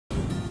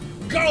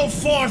Go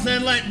forth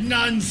and let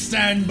none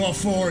stand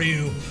before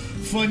you.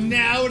 For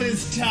now it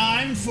is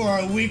time for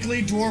our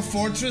weekly Dwarf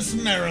Fortress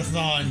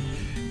Marathon.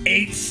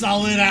 8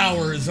 solid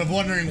hours of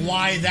wondering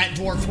why that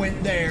dwarf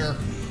went there.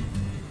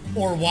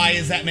 Or why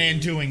is that man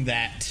doing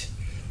that?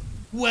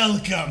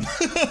 Welcome.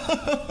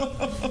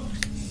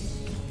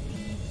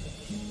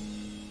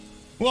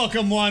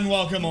 Welcome one,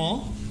 welcome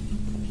all.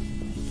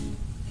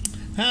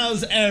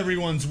 How's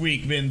everyone's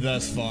week been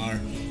thus far?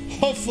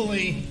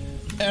 Hopefully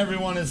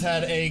everyone has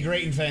had a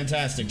great and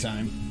fantastic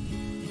time.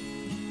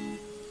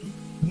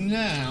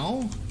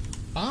 Now,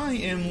 I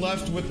am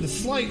left with the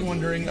slight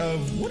wondering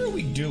of what are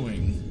we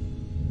doing?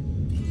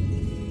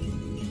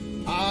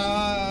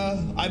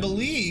 I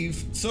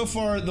believe so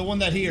far the one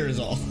that here is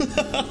all.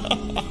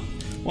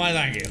 Why,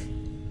 thank you.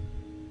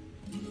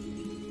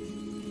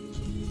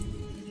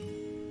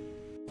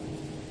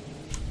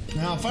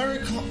 Now, if I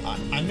recall,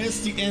 I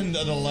missed the end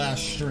of the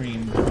last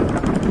stream.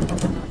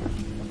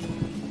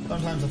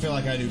 Sometimes I feel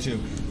like I do too.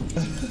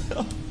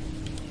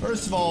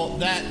 First of all,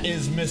 that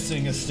is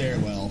missing a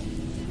stairwell.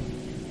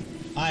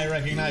 I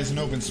recognize an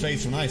open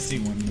space when I see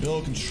one.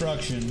 Build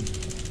construction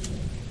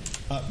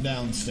up,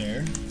 down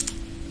stair.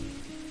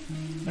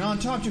 And on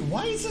top too,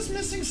 why is this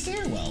missing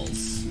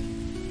stairwells?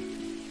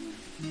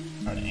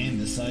 Alright,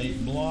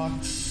 andesite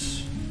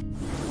blocks.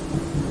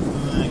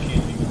 I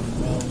can't be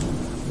going well.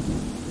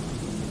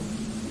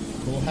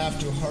 We'll have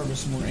to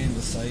harvest more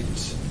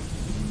andesite.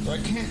 So I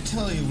can't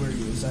tell you where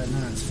you was at.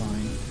 Nah, it's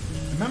fine.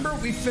 Remember,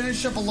 we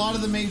finished up a lot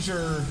of the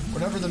major,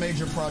 whatever the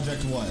major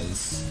project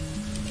was.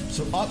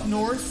 So up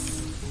north,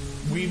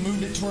 we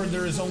moved it toward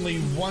there is only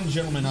one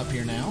gentleman up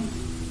here now.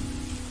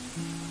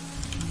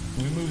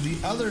 We moved the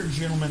other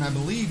gentleman, I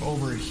believe,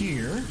 over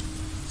here.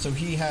 So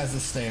he has the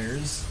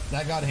stairs.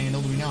 That got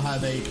handled. We now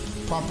have a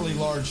properly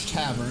large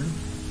tavern.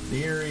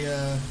 The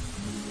area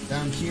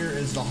down here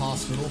is the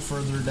hospital.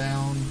 Further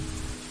down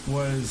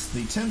was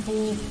the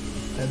temple.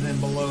 And then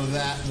below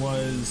that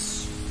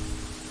was...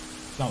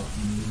 Oh,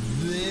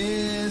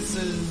 this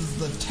is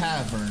the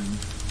tavern.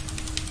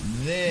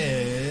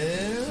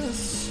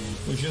 This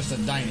was just a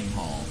dining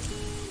hall.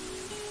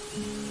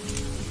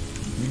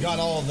 We got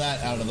all of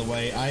that out of the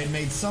way. I had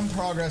made some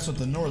progress with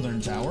the northern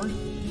tower.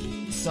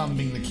 Some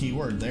being the key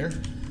word there.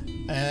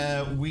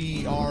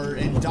 We are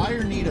in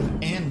dire need of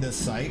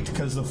andesite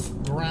because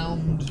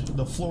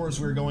the floors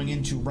we're going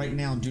into right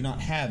now do not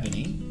have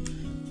any.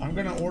 I'm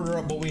going to order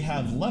up what we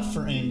have left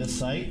for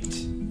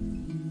andesite.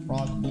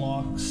 Rock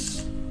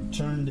blocks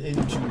turned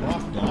into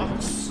rock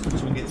blocks, so we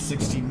can get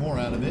 16 more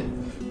out of it.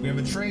 We have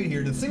a trade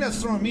here. The thing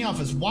that's throwing me off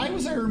is why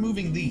was I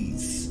removing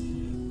these?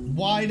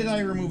 Why did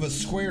I remove a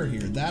square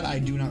here? That I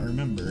do not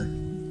remember.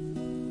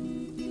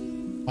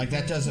 Like,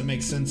 that doesn't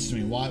make sense to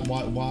me. Why did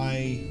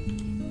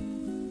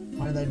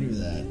I do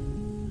that?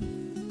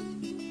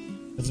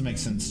 Doesn't make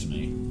sense to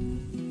me.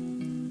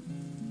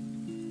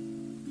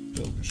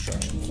 Build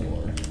construction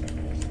floor.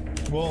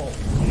 Well,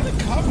 I'm gonna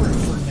cover it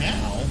for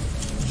now,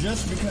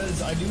 just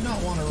because I do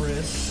not want to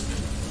risk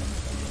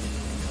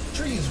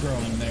trees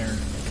growing there.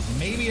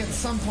 Maybe at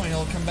some point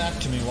it'll come back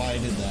to me why I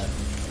did that.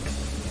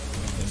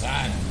 Because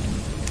I don't know.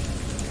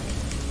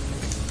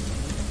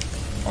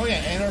 Oh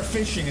yeah, and our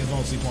fishing is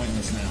mostly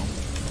pointless now.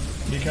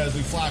 Because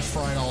we flash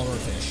fried all of our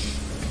fish.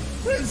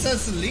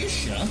 Princess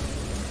Alicia?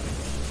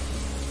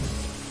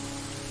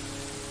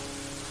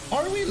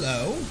 Are we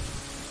low?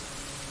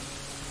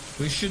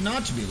 We should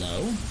not be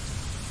low.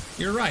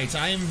 You're right,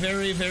 I am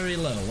very, very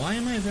low. Why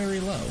am I very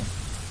low?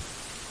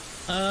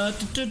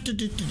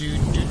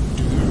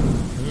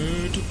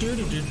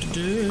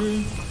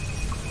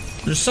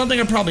 There's something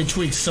I probably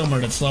tweaked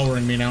somewhere that's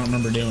lowering me and I don't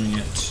remember doing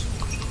it.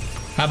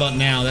 How about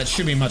now? That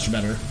should be much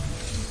better.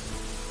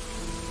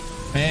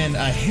 And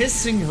a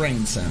hissing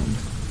rain sound.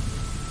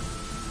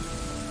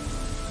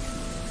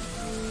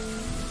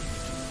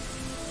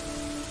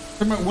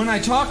 When I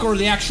talk or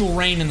the actual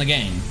rain in the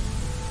game?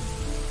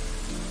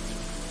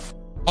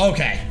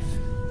 Okay.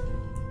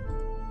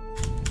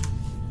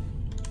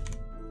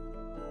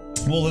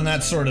 Well, then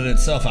that sorted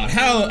itself out.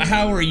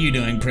 How are you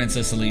doing,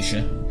 Princess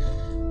Alicia?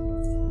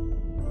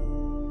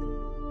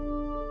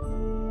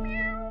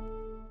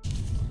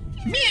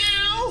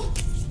 Meow!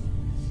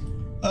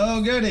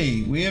 Oh,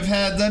 goody. We have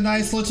had the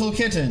nice little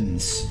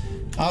kittens.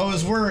 I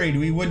was worried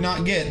we would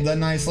not get the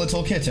nice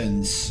little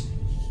kittens.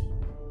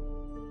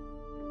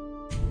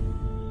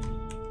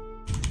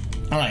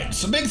 Alright,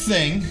 so big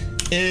thing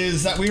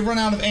is that we run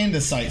out of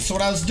andesite. So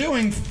what I was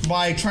doing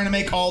by trying to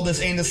make all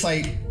this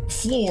andesite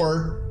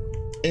floor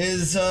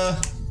is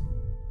a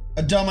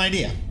dumb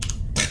idea.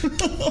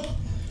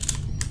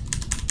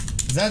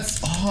 That's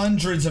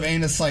hundreds of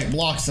andesite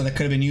blocks that I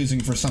could have been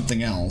using for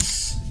something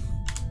else.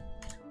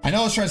 I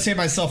know I was trying to save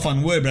myself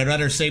on wood, but I'd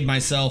rather save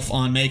myself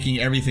on making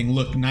everything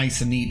look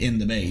nice and neat in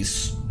the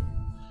base.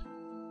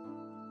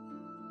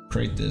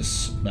 Create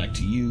this back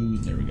to you.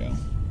 There we go.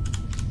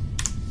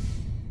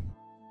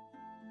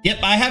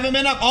 Yep, I haven't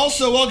been up.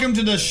 Also, welcome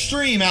to the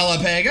stream,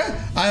 Alapega.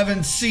 I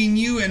haven't seen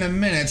you in a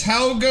minute.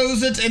 How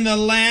goes it in the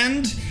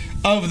land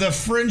of the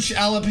French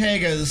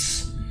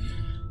Alapegas?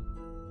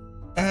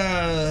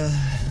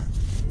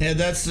 Yeah,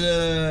 that's,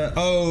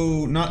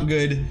 oh, not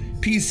good.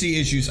 PC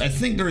issues. I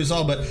think they're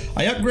resolved, but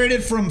I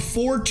upgraded from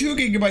 4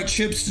 2GB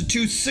chips to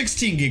 2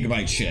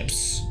 16GB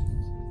chips.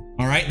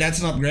 Alright, that's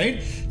an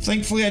upgrade.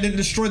 Thankfully, I didn't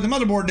destroy the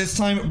motherboard this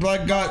time,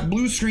 but I got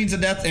blue screens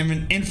of death and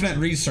an infinite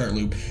restart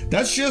loop.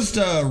 That's just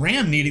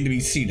RAM needing to be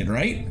seated,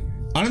 right?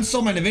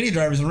 Uninstalled my NVIDIA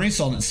drivers and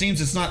reinstalled, and it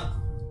seems it's not...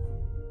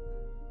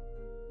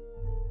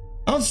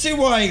 I don't see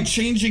why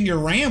changing your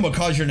RAM would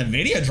cause your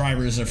NVIDIA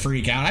drivers to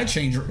freak out. I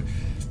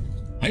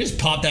just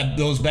popped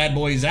those bad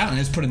boys out and I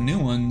just put in new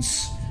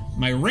ones.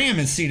 My RAM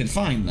is seated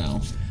fine,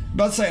 though.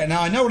 But say,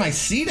 now I know when I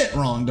seat it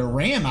wrong, the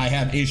RAM, I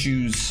have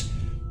issues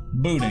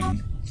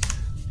booting.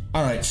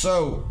 Alright,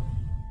 so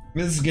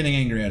this is getting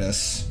angry at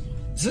us.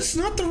 Is this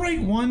not the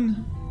right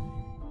one?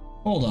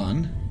 Hold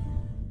on.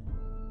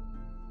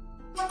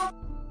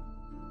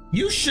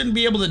 You shouldn't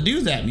be able to do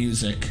that,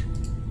 music.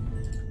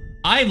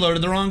 I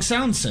loaded the wrong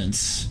sound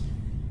sense.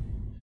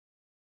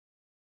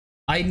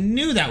 I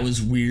knew that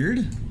was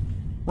weird.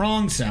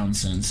 Wrong sound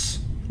sense.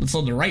 Let's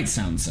load the right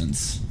sound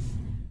sense.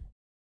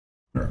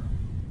 There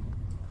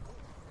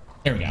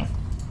we go.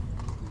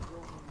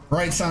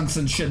 Right sound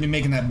sense shouldn't be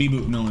making that beep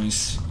boop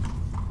noise.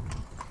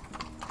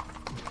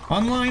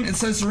 Online, it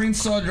says to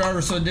reinstall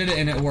driver, so I did it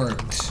and it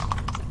worked.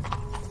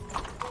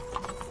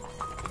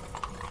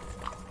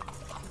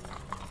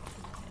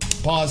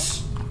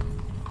 Pause.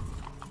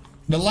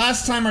 The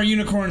last time our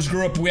unicorns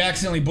grew up, we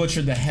accidentally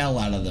butchered the hell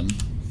out of them.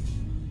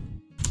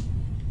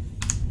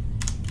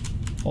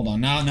 Hold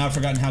on, now I've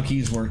forgotten how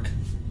keys work.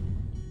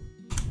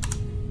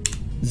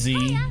 Z.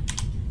 Hiya.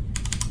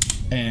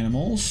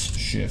 Animals,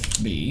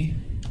 Shift B.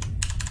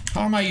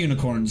 How are my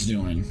unicorns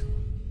doing?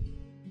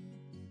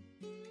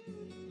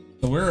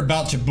 So we're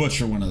about to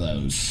butcher one of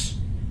those.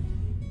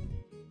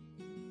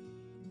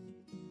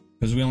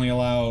 Because we only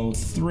allow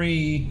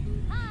 3.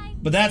 Hi.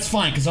 But that's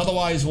fine, because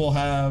otherwise we'll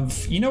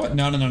have... You know what?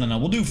 No.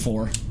 We'll do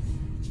 4.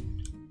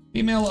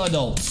 Female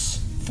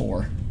adults,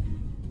 4.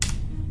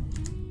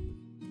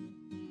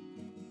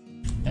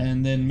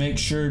 And then make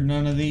sure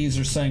none of these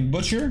are saying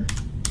butcher.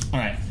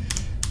 Alright.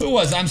 Who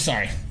was? I'm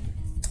sorry.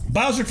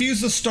 BIOS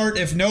refused to start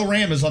if no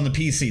RAM is on the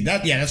PC.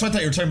 Yeah, that's what I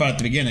thought you were talking about at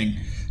the beginning.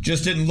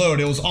 Just didn't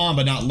load. It was on,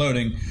 but not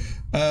loading.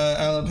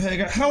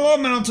 Hello,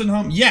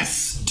 Mountainhole.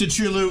 Yes, to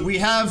Chulu. We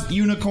have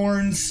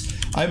unicorns.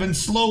 I've been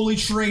slowly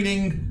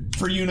trading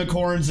for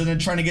unicorns and then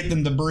trying to get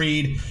them to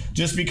breed.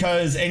 Just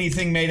because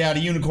anything made out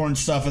of unicorn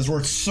stuff is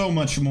worth so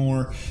much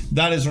more.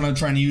 That is what I'm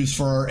trying to use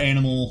for our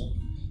animal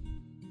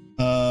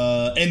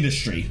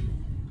industry.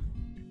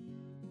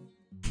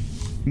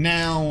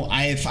 Now,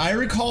 if I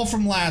recall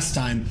from last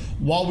time,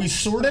 while we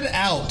sorted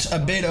out a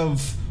bit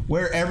of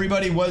where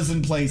everybody was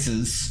in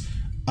places,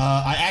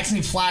 I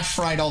accidentally flash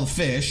fried all the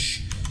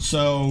fish,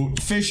 so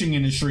fishing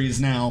industry is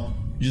now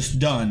just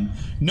done.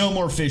 No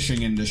more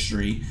fishing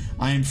industry.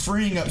 I am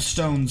freeing up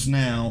stones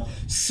now.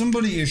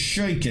 Somebody is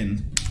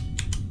shaken.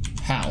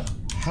 How?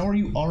 How are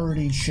you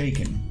already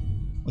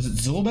shaken? Was it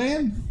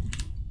Zilban?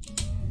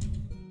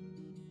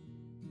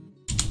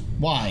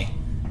 Why?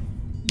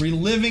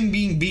 Reliving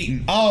being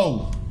beaten.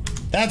 Oh,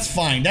 that's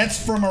fine.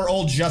 That's from our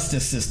old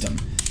justice system.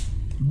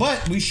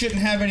 But we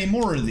shouldn't have any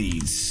more of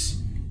these.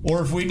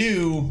 Or if we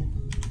do,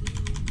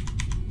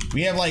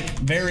 we have like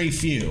very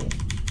few.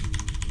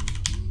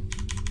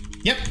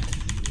 Yep.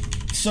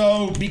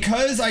 So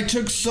because I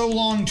took so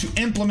long to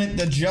implement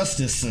the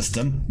justice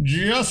system,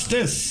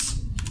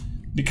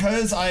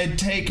 because I had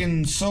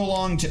taken so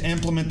long to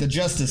implement the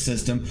justice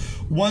system,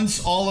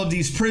 once all of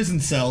these prison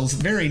cells,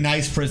 very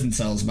nice prison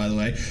cells by the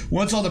way,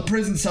 once all the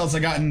prison cells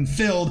had gotten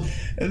filled,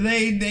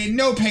 they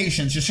no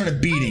patience, just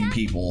started beating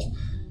people.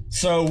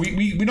 So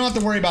we don't have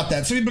to worry about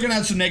that. So we're gonna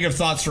have some negative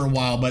thoughts for a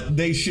while, but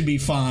they should be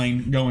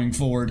fine going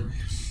forward.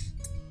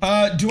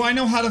 Do I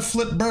know how to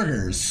flip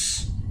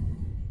burgers?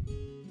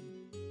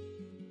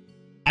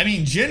 I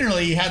mean,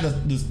 generally you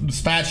have the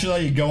spatula,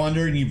 you go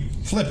under and you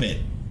flip it.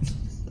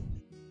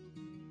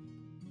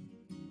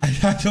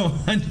 I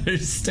don't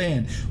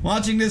understand.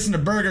 Watching this in a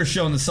burger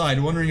show on the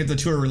side, wondering if the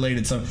two are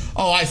related. So,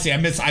 oh, I see. I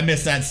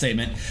missed that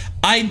statement.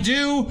 I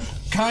do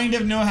kind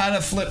of know how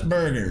to flip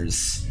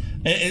burgers.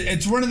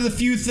 It's one of the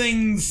few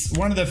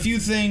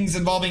things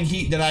involving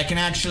heat that I can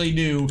actually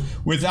do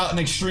without an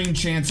extreme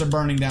chance of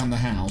burning down the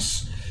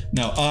house.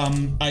 No,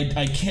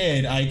 I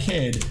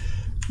kid.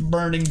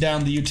 Burning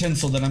down the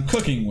utensil that I'm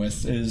cooking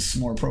with is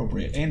more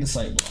appropriate, and the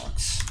site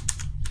blocks.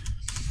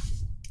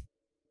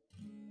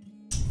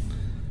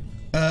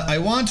 I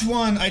want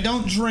one. I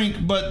don't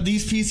drink, but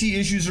these PC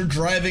issues are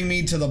driving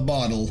me to the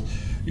bottle.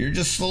 You're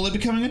just slowly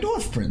becoming a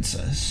dwarf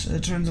princess.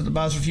 It turns out the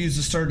BIOS refused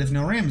to start if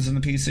no RAM is in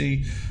the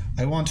PC.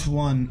 I want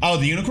one. Oh,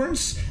 the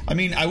unicorns? I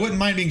mean, I wouldn't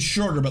mind being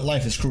shorter, but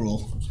life is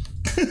cruel.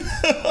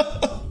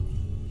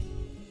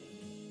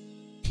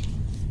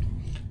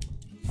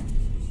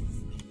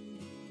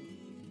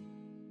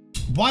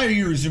 Why are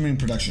you resuming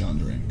production on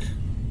drink?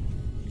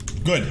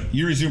 Good,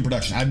 you resume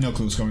production. I have no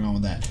clue what's going on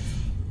with that.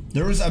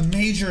 There was a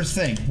major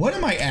thing. What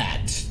am I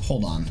at?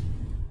 Hold on.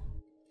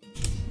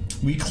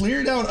 We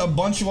cleared out a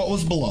bunch of what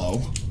was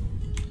below.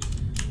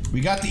 We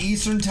got the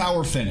eastern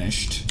tower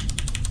finished.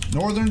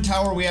 Northern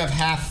tower we have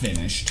half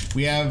finished.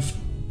 We have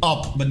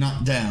up, but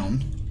not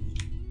down.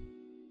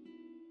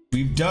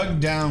 We've dug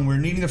down. We're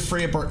needing to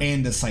free up our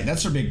andesite.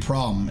 That's our big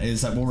problem,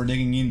 is that what we're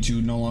digging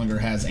into no longer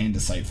has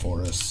andesite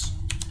for us.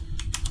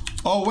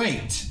 Oh,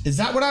 wait. Is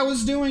that what I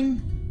was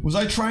doing? Was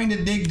I trying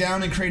to dig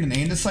down and create an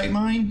andesite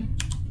mine?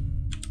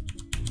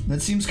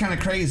 That seems kind of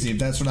crazy if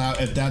that's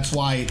what if that's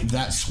why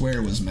that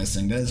square was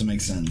missing. That doesn't make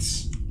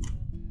sense.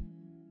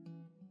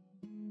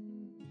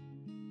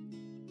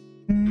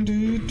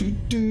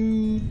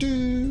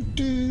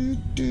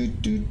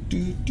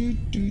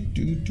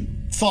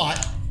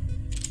 Thought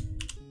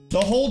the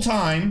whole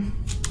time.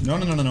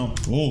 No.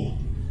 Oh.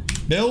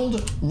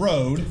 Build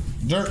road.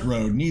 Dirt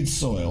road needs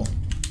soil.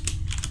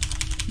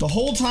 The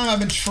whole time I've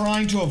been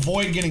trying to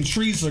avoid getting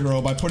trees to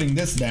grow by putting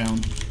this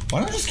down. Why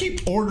don't I just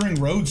keep ordering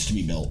roads to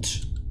be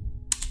built?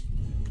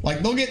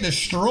 Like, they'll get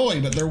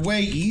destroyed, but they're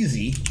way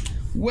easy.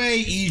 Way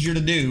easier to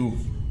do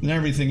than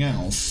everything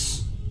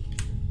else.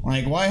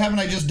 Like, why haven't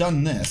I just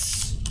done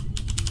this?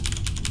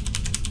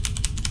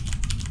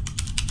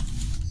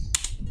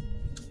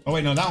 Oh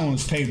wait, no, that one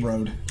was paved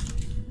road.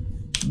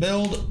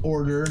 Build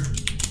order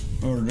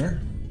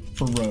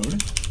for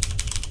road.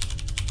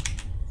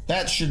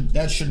 That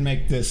should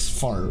make this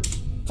far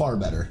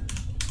better.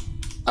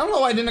 I don't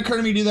know why it didn't occur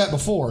to me to do that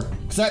before,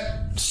 because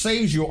that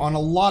saves you on a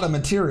lot of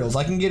materials.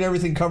 I can get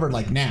everything covered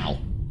like now.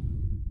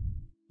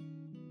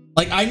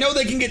 Like, I know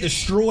they can get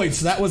destroyed,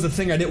 so that was the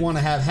thing I didn't want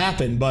to have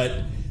happen,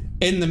 but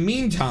in the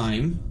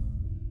meantime,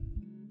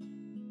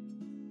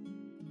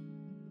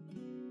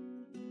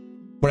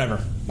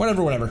 whatever.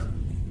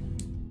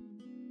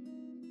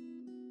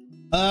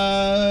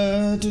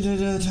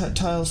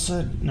 Tile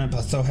set.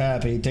 Nightbot's so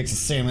happy. He takes a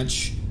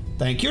sandwich.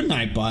 Thank you,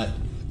 Nightbot.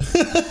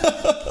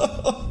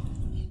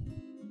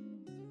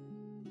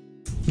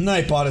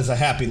 Nightbot is a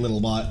happy little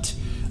bot.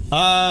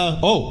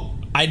 Oh,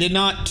 I did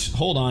not,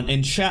 hold on,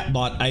 in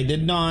chatbot, I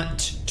did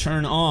not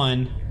turn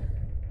on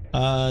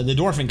the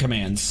dwarfing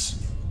commands.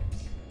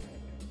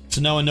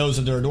 So no one knows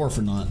if they're a dwarf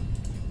or not.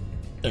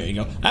 There you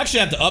go. I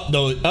actually have to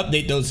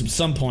update those at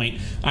some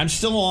point. I'm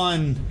still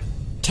on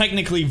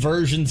technically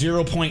version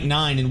 0.9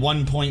 and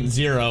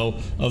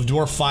 1.0 of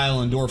Dwarf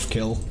File and Dwarf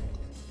Kill.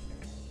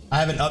 I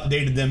haven't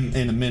updated them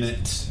in a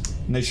minute,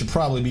 and they should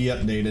probably be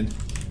updated.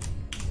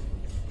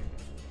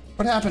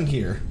 What happened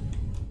here?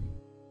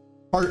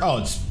 Oh,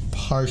 it's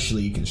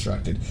partially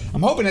constructed.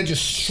 I'm hoping it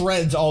just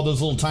shreds all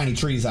those little tiny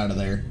trees out of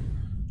there.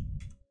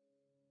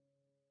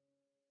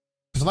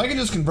 Because if I can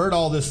just convert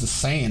all this to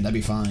sand, that'd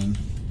be fine.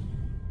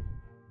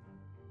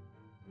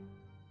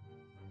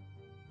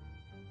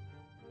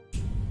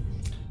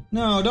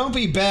 No, don't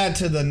be bad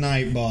to the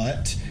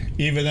Nightbot,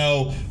 even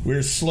though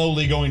we're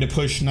slowly going to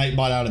push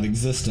Nightbot out of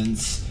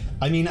existence.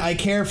 I mean, I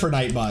care for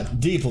Nightbot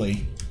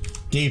deeply.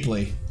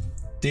 Deeply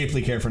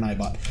care for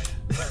Nightbot.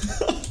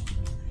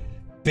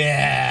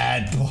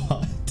 Bad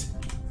bot.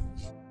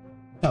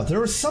 No, there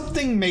was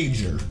something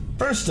major.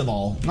 First of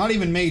all, not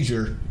even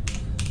major.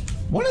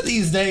 One of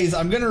these days,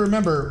 I'm going to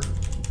remember,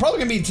 probably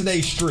going to be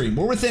today's stream.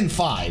 We're within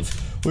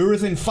 5. We were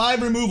within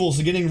 5 removals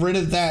of getting rid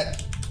of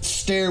that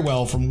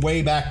stairwell from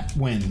way back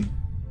when.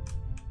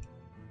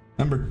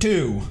 Number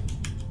 2.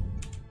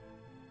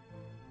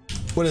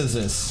 What is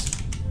this?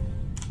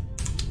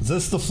 Is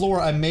this the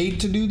floor I made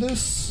to do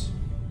this?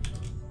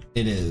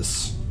 It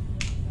is.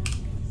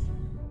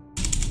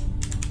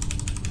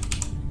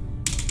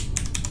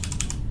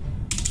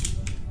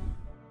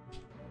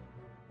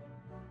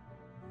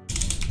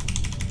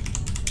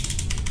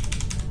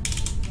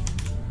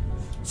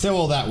 See how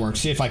well that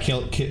works. See if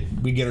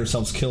we get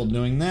ourselves killed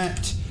doing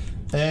that.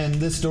 And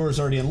this door is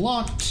already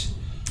unlocked.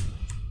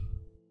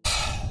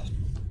 I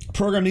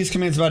programmed these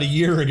commands about a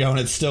year ago and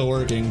it's still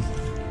working.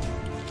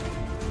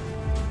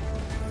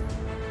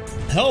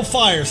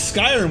 Hellfire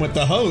Skyrim with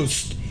the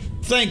host.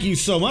 Thank you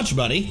so much,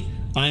 buddy.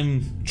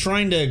 I'm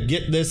trying to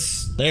get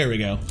this. There we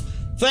go.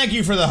 Thank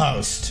you for the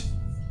host.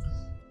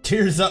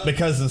 Tears up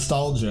because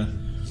nostalgia.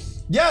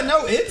 Yeah,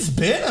 no, it's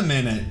been a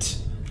minute.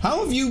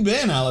 How have you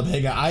been,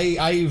 Alapega?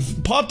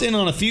 I've popped in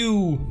on a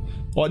few,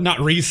 well, not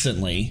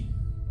recently.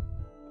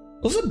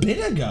 It was a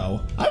bit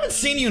ago. I haven't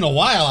seen you in a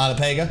while,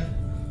 Alapega.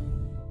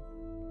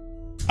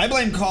 I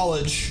blame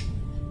college.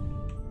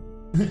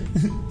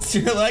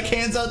 You're like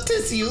hands out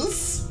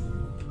tissues.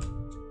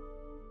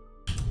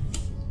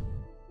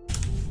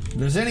 If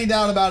there's any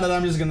doubt about it,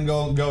 I'm just gonna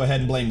go ahead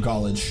and blame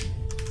college.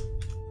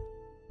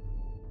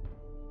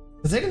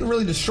 Because they didn't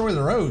really destroy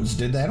the roads,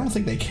 did they? I don't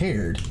think they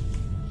cared.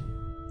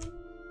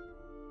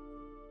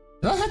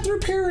 Did I have to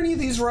repair any of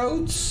these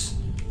roads?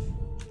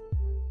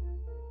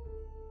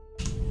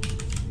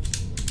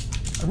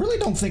 I really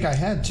don't think I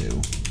had to.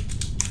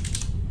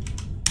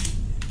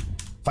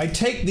 If I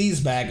take these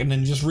back and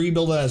then just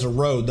rebuild it as a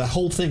road, the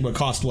whole thing would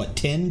cost, what,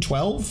 10,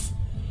 12?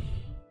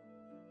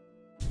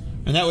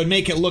 And that would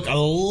make it look a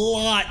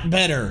lot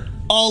better.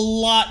 A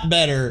lot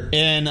better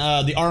in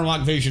the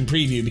Armlock Vision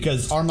preview,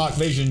 because Armlock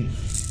Vision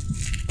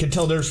can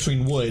tell the difference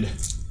between wood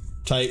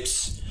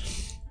types.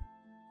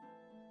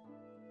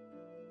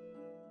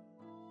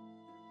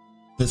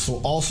 This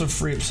will also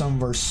free up some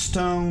of our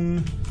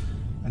stone.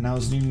 And I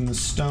was needing the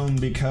stone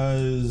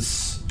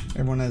because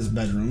everyone has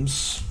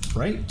bedrooms,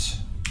 right?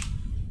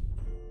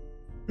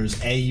 There's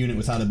a unit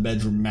without a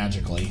bedroom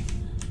magically.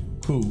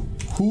 Who?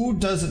 Who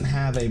doesn't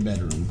have a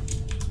bedroom?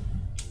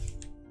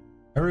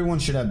 Everyone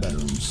should have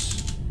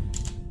bedrooms.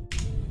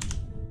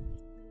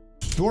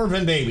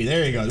 Dwarven Baby,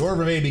 there you go.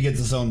 Dwarven Baby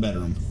gets its own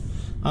bedroom.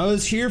 I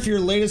was here for your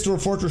latest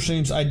Dwarf Fortress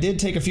streams. I did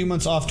take a few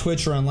months off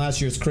Twitch around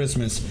last year's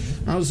Christmas.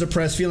 I was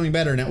depressed, feeling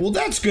better now. Well,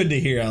 that's good to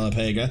hear,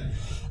 Alapega.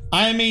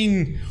 I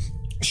mean,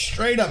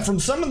 straight up, from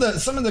some of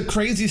the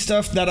crazy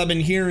stuff that I've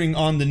been hearing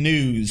on the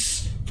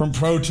news, from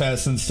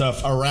protests and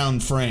stuff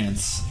around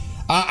France.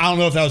 I don't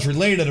know if that was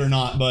related or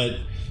not, but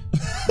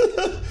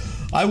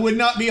I would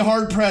not be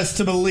hard pressed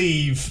to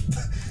believe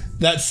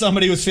that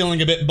somebody was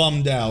feeling a bit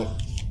bummed out.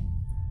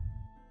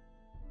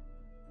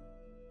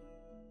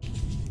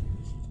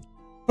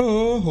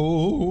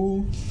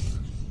 Oh.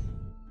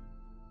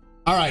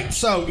 All right,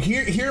 so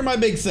here are my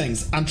big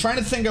things. I'm trying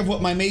to think of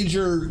what my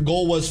major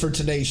goal was for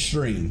today's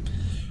stream,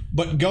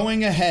 but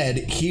going ahead,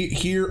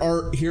 here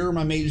are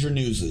my major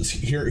newses.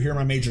 Here are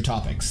my major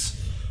topics.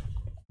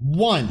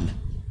 1,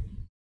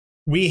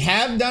 we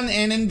have done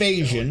an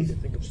invasion.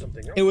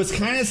 It was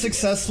kind of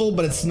successful,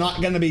 but it's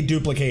not going to be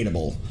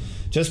duplicatable.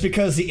 Just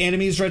because the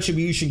enemy's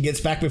retribution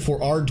gets back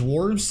before our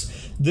dwarves,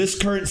 this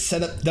current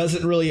setup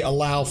doesn't really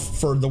allow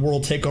for the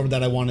world takeover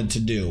that I wanted to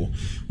do.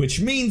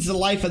 Which means the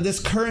life of this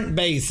current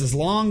base, as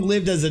long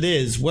lived as it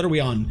is, what are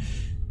we on?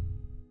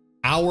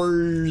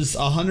 Hours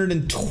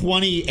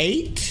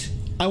 128,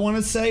 I want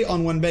to say,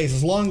 on one base.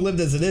 As long lived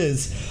as it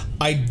is,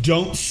 I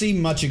don't see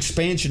much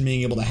expansion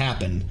being able to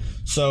happen.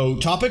 So,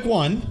 topic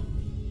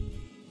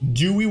 1,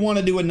 do we want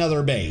to do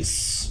another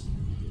base?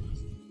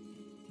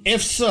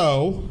 If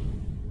so,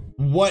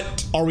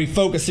 what are we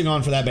focusing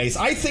on for that base?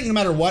 I think no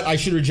matter what, I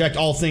should reject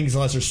all things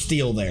unless there's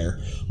steel there.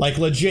 Like,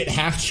 legit,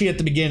 have to cheat at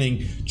the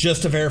beginning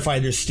just to verify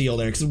there's steel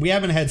there, because we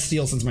haven't had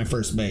steel since my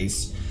first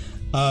base.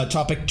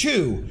 Topic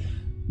 2.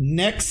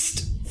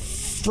 Next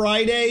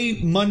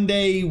Friday,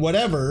 Monday,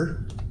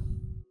 whatever,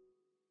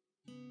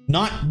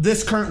 not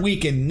this current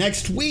weekend,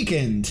 next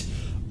weekend,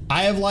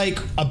 I have like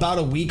about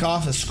a week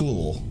off of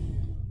school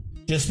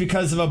just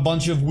because of a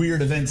bunch of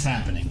weird events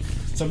happening.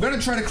 So I'm going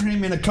to try to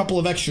cram in a couple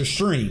of extra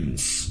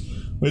streams.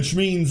 Which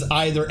means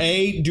either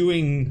A,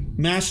 doing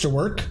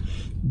masterwork,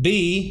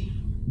 B,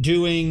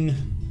 doing...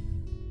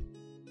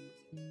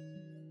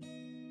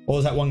 what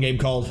was that one game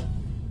called?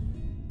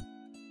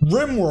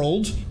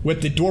 RimWorld,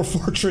 with the Dwarf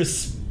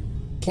Fortress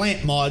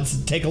plant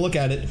mods, take a look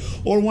at it,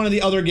 or one of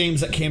the other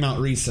games that came out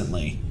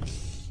recently.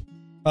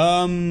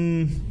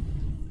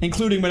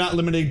 Including but not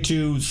limited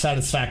to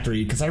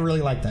Satisfactory, because I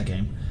really like that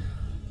game.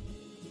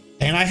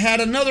 And I had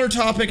another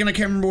topic, and I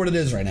can't remember what it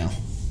is right now.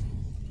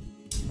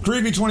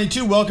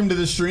 Creepy22, welcome to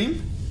the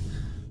stream.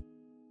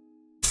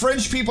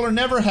 French people are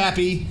never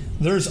happy.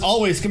 There's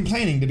always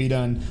complaining to be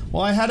done.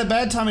 Well, I had a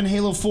bad time in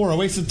Halo 4. I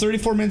wasted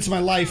 34 minutes of my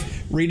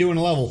life redoing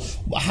a level.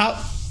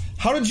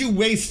 How did you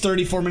waste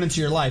 34 minutes of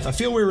your life? I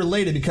feel we're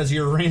related because of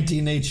your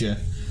ranty nature.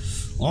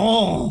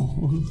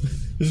 Oh,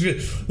 this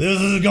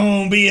is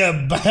going to be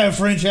a bad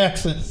French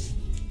accent.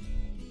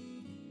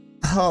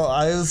 Oh,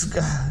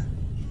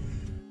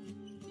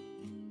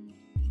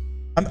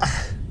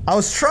 I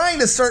was trying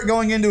to start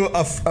going into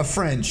a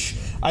French.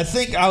 I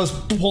think I was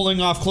pulling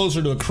off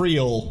closer to a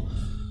Creole.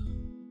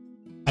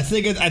 I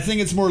think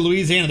it's more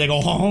Louisiana. They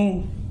go,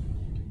 oh.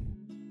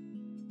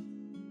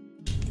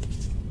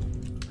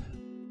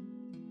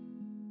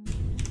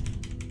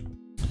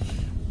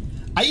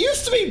 I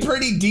used to be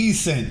pretty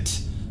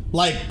decent.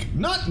 Like,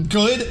 not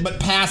good, but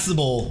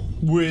passable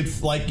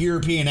with, like,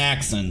 European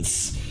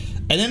accents.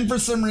 And then for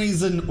some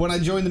reason, when I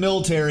joined the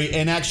military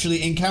and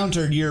actually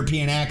encountered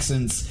European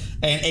accents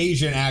and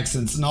Asian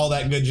accents and all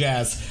that good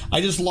jazz, I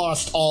just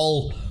lost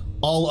all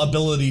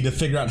ability to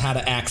figure out how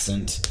to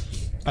accent.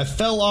 I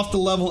fell off the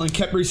level and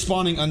kept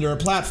respawning under a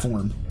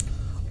platform.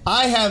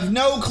 I have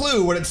no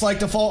clue what it's like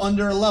to fall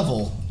under a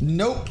level.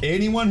 Nope.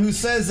 Anyone who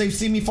says they've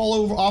seen me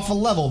fall off a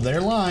level, they're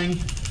lying.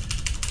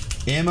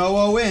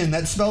 M-O-O-N,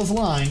 that spells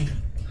lying.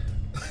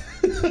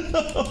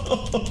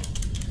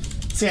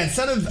 See,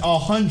 instead of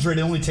 100,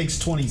 it only takes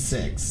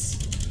 26.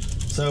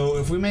 So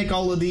if we make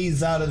all of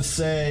these out of,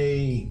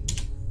 say,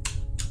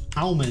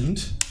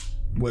 almond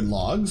wood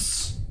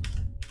logs,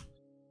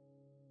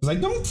 because I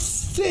don't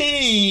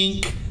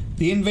think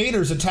the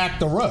invaders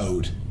attacked the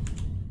road.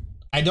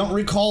 I don't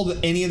recall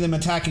that any of them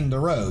attacking the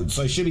road,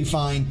 so I should be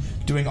fine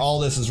doing all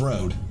this as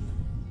road.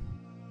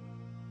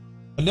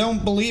 I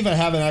don't believe I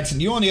have an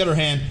accent. You, on the other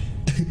hand,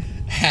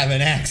 have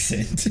an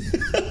accent.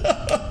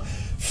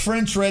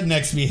 French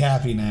rednecks be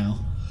happy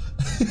now.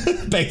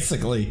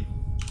 Basically.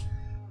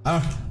 I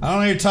don't know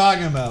what you're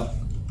talking about.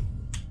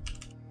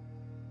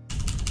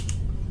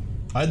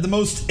 I had the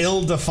most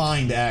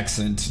ill-defined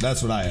accent.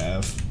 That's what I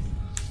have.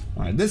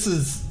 Alright, this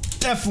is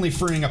definitely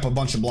freeing up a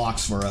bunch of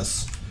blocks for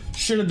us.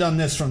 Should have done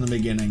this from the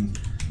beginning.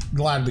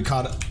 Glad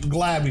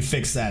we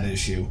fixed that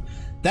issue.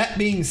 That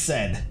being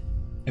said,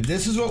 if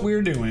this is what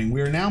we're doing,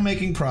 we are now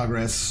making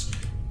progress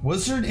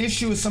Was there an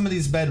issue with some of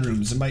these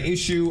bedrooms? And by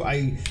issue,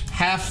 I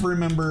half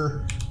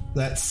remember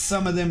that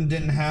some of them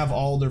didn't have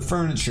all their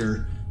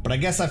furniture, but I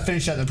guess I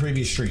finished that in the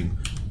previous stream.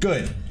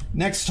 Good.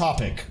 Next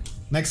topic.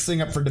 Next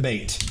thing up for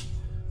debate.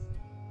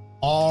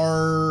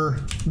 Our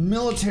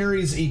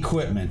military's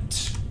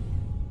equipment.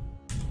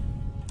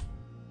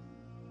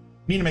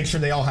 Need to make sure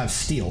they all have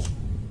steel.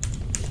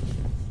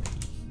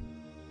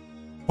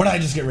 What did I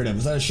just get rid of?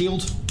 Is that a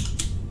shield?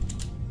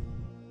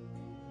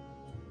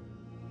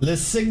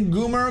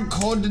 Lysingumer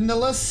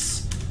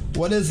Cordinalis?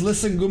 What is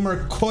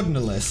Lysingumer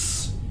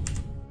Cordinalis?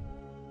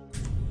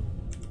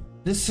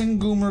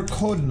 Lysingumer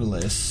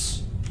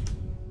Cordinalis.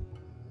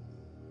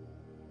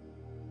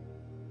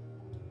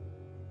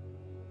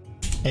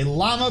 A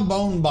llama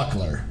bone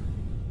buckler.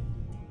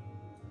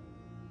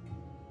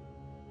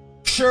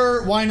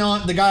 Sure, why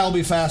not? The guy will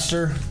be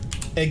faster.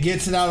 It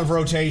gets it out of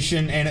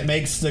rotation and it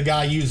makes the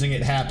guy using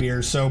it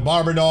happier. So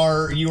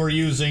Barbadar, you are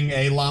using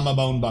a llama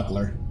bone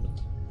buckler.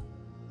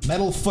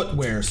 Metal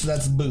footwear, so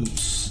that's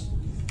boots.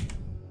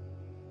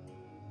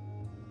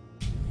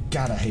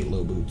 God, I hate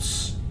low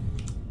boots.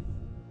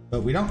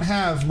 But we don't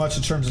have much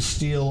in terms of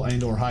steel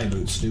and or high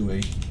boots, do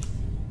we?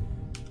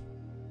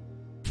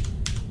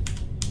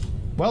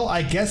 Well,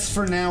 I guess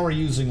for now we're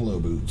using low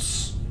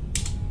boots.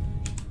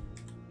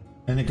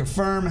 And to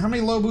confirm, how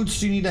many low boots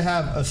do you need to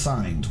have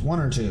assigned? 1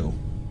 or 2?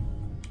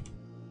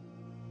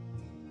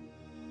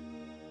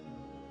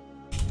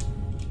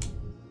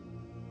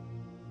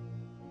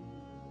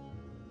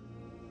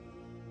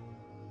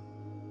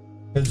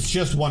 It's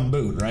just 1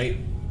 boot, right?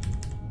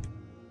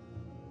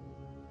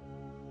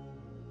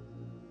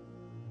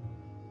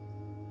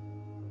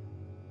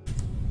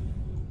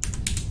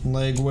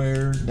 Leg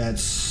wear,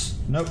 that's...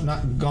 Nope,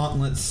 not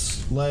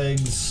gauntlets,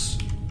 legs.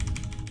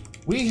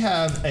 We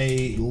have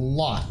a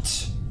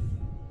lot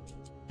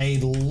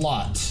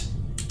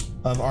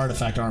of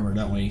artifact armor,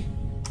 don't we?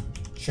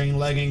 Chain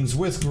leggings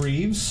with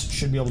greaves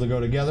should be able to go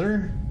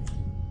together.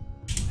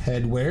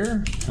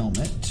 Headwear,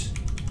 helmet.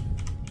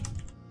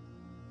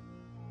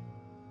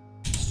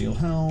 Steel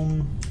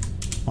helm,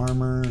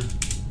 armor.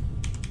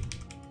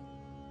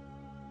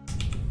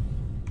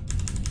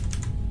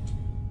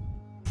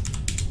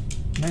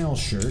 Mail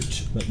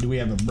shirt, but do we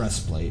have a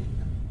breastplate?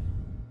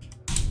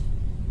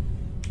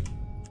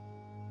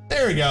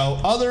 There we go.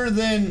 Other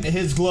than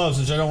his gloves,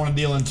 which I don't want to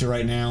deal into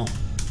right now,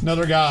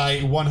 another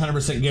guy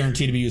 100%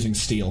 guaranteed to be using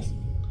steel.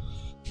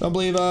 I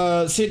believe,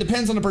 see, it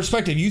depends on the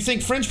perspective. You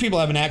think French people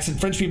have an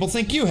accent, French people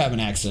think you have an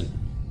accent.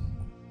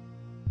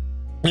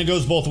 And it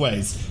goes both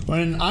ways.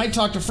 When I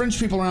talk to French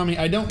people around me,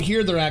 I don't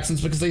hear their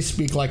accents because they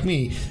speak like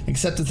me,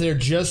 except that they're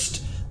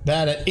just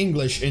bad at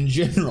English in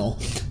general.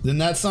 Then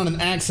that's not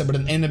an accent, but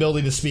an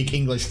inability to speak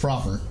English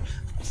proper.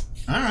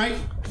 All right.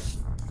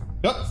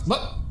 Yep,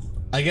 but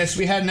I guess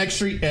we had an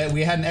extra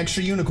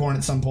unicorn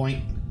at some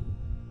point.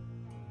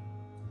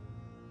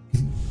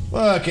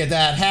 Look at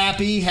that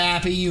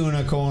happy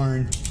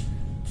unicorn.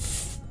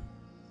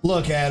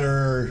 Look at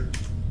her.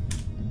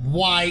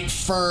 White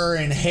fur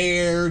and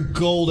hair,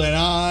 golden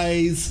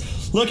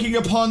eyes, looking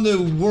upon the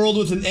world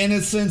with an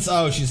innocence.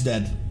 Oh, she's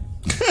dead.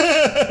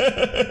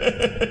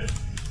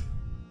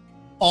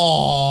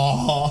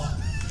 Aww.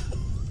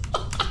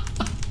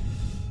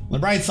 On the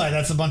bright side,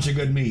 that's a bunch of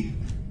good meat.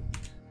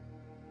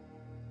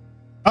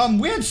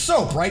 We had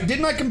soap, right?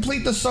 Didn't I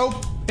complete the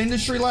soap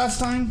industry last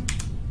time?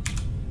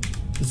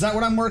 Is that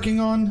what I'm working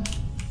on?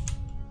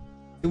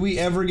 Did we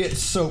ever get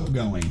soap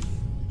going?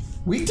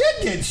 We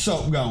did get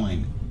soap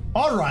going.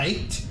 All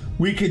right.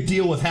 We could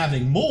deal with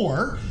having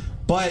more,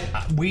 but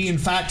we in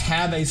fact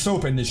have a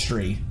soap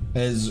industry,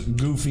 as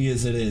goofy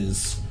as it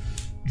is.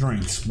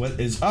 Drinks.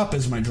 What is up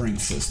is my drink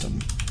system.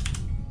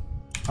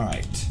 All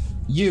right.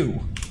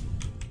 You.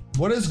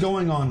 What is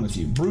going on with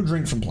you? Brew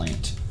drink from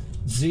plant.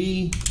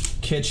 Z,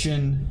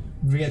 kitchen,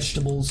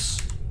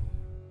 vegetables.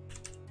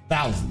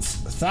 Thousands.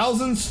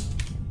 Thousands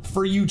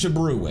for you to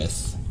brew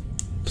with.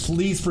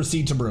 Please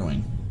proceed to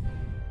brewing.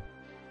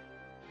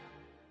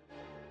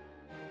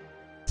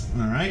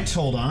 All right,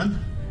 hold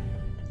on.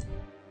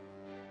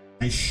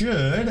 I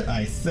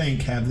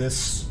think, have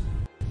this.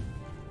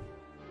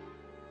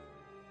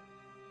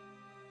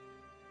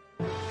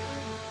 The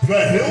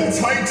Hill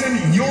Titan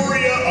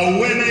Uria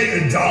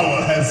Awene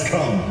Idala has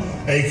come.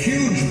 A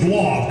huge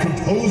blob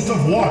composed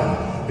of water.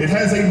 It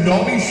has a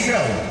knobby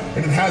shell,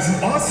 and it has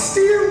an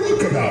austere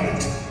look about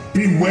it.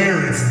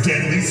 Beware its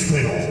deadly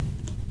spittle.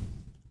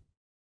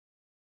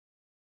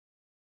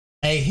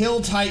 A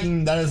Hill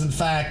Titan that is in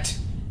fact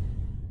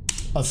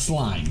a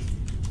slime.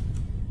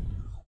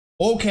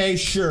 Okay,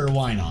 sure,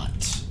 why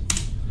not?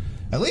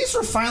 At least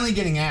we're finally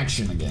getting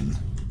action again.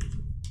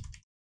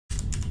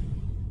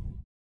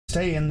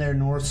 Stay in there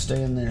north,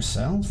 stay in there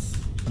south.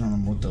 I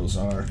don't know what those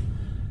are.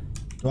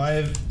 Do I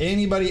have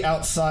anybody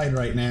outside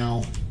right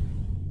now?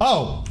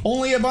 Oh,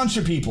 only a bunch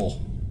of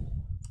people.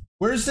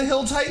 Where's the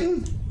Hill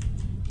Titan?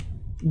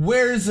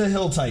 Where's the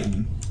Hill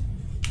Titan?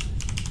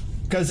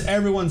 Because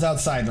everyone's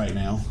outside right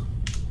now.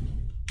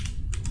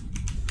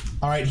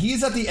 All right,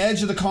 he's at the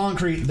edge of the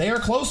concrete. They are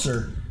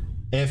closer.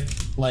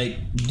 If,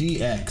 like,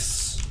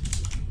 DX.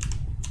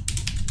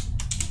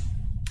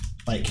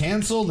 Like,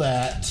 cancel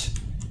that.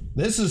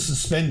 This is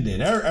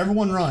suspended.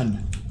 Everyone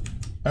run.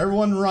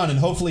 Everyone run, and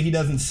hopefully he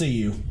doesn't see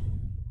you.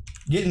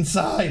 Get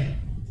inside.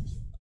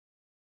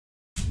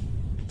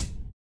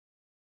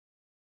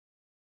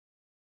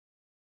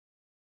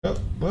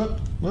 Whoop.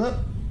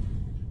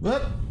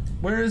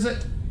 Where is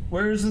it?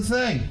 Where is the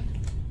thing?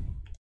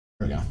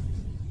 There we go.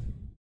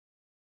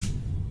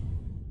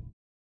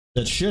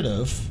 That should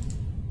have.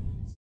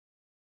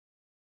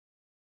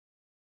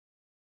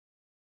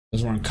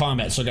 Because we're in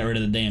combat, so I got rid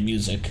of the damn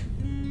music.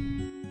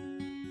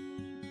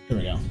 Here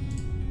we go.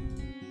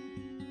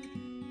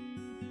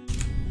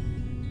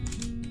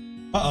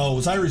 Uh-oh,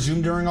 was I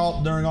resumed during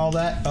all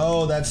that?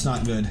 Oh, that's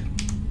not good.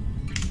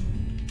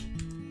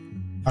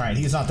 Alright,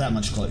 he's not that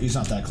much close. He's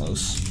not that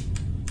close.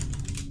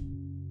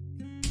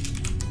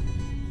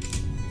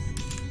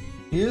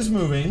 He is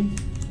moving.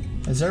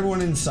 Is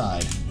everyone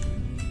inside?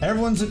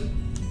 Everyone's...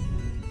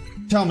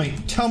 Tell me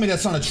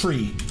that's not a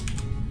tree.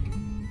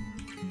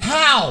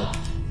 How?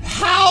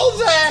 How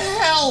the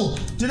hell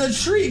did a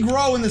tree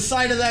grow in the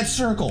side of that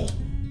circle?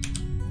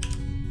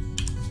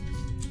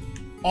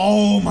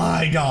 Oh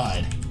my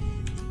god.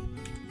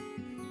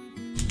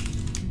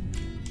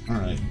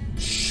 Alright.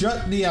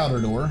 Shut the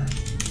outer door.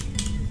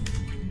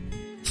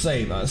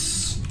 Save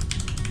us.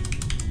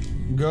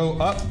 Go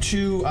up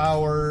to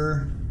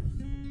our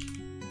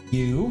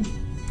U.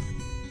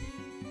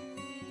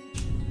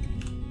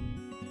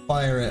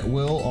 Fire at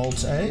will,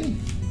 Alt A.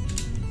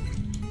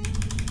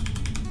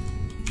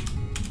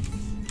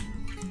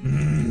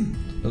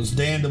 Those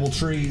damnable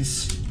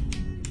trees.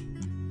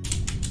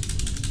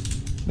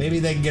 Maybe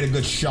they can get a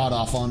good shot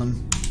off on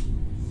them.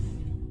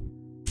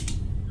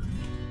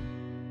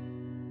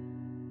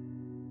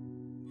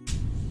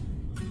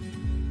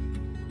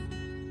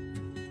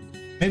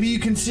 Maybe you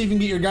can see if you can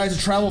get your guys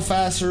to travel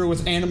faster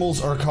with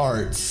animals or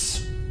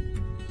carts.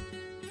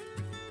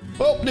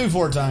 Oh, new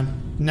forward time.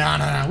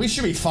 No, we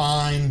should be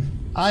fine.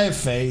 I have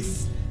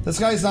faith. This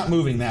guy's not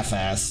moving that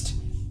fast.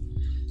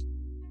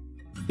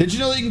 Did you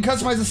know that you can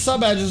customize the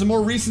sub badges? A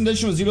more recent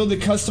addition was the ability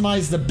to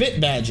customize the bit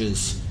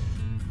badges.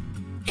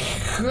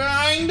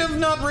 Kind of,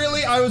 not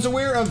really. I was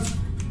aware of...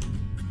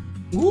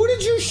 Who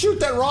did you shoot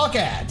that rock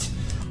at?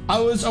 I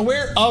was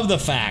aware of the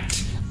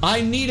fact.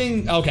 I'm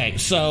needing... Okay,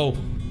 so...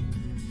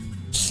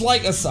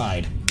 Slight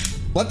aside.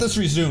 Let this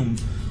resume.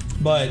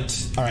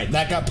 But, alright,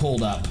 that got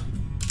pulled up.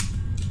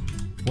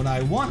 What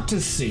I want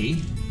to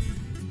see...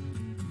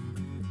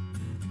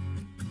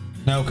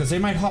 No, because they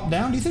might hop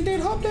down. Do you think they'd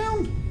hop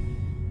down?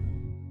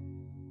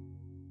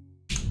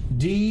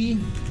 D...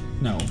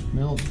 No.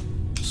 Milk.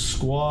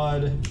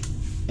 Squad...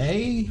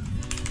 A...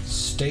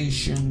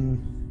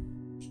 Station...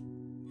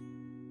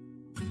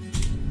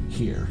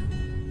 Here.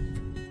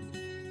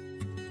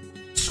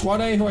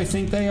 Squad A, who I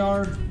think they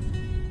are...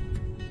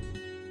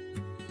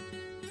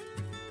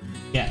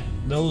 Yeah,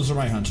 those are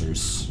my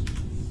hunters.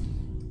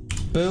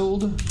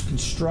 Build,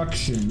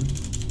 construction,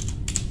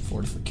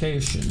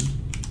 fortification.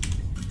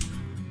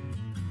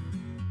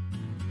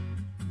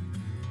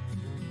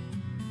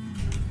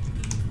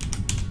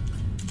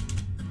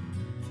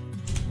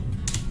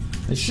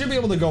 They should be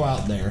able to go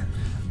out there.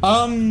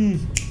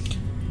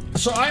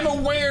 So I'm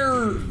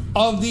aware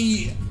of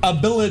the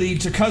ability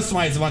to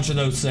customize a bunch of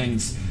those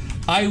things.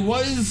 I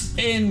was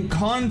in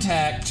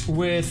contact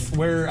with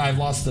where I've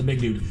lost the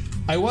big dude.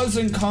 I was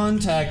in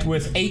contact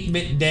with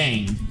 8-Bit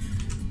Dang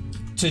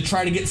to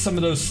try to get some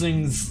of those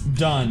things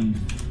done,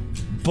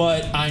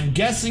 but I'm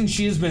guessing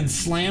she has been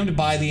slammed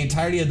by the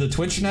entirety of the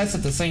Twitch nest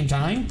at the same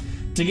time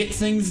to get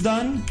things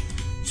done,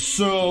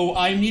 so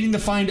I'm needing to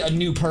find a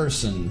new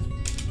person.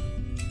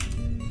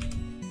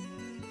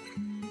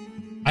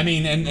 I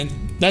mean, and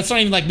that's not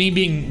even like me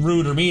being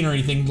rude or mean or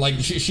anything. Like,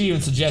 she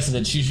even suggested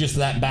that she's just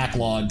that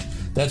backlogged.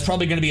 That's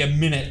probably going to be a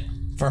minute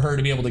for her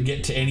to be able to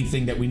get to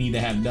anything that we need to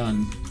have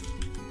done.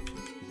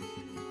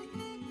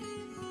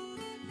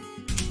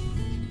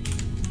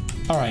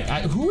 Alright,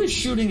 who is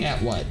shooting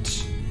at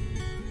what?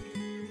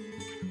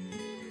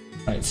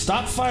 Alright,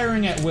 stop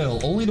firing at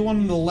will. Only the one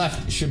on the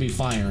left should be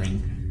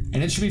firing.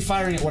 And it should be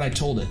firing at what I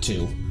told it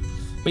to.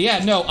 But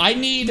yeah, no, I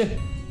need to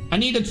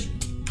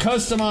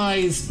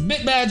customize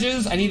bit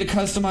badges. I need to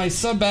customize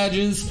sub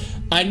badges.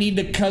 I need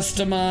to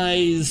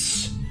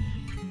customize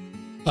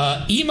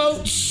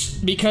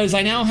emotes, because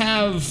I now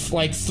have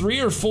like 3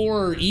 or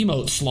 4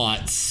 emote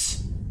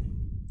slots.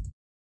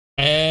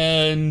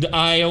 And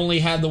I only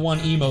had the one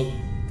emote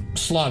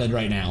slotted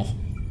right now,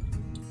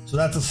 so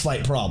that's a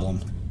slight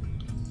problem.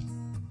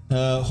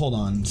 Hold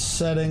on,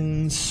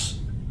 settings.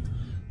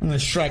 I'm gonna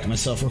strike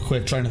myself real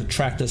quick trying to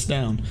track this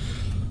down.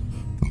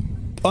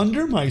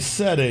 Under my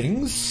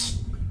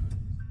settings,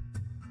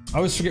 I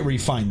always forget where you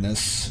find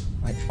this.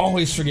 I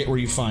always forget where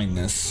you find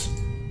this.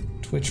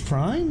 Twitch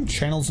Prime,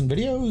 channels and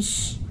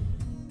videos.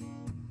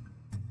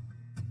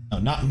 No,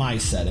 not my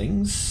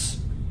settings.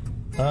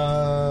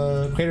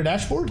 Creator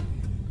dashboard.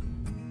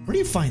 Where do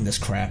you find this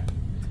crap?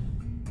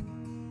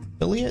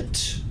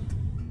 Affiliate.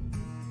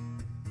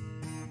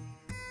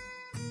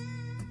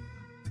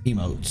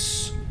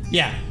 Emotes.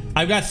 Yeah,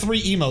 I've got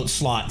 3 emote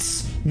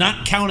slots,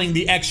 not counting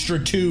the extra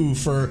 2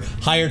 for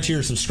higher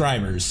tier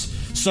subscribers.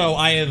 So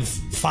I have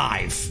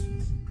 5.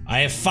 I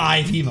have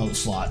 5 emote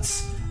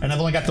slots, and I've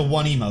only got the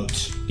 1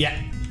 emote.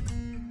 Yeah.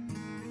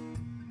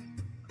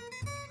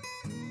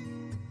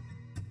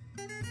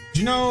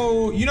 You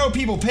know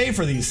people pay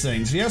for these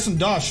things. If you have some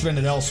dosh, spend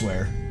it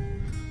elsewhere.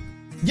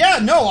 Yeah,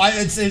 no,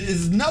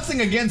 it's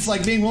nothing against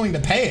like being willing to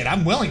pay it.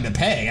 I'm willing to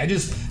pay. I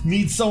just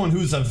need someone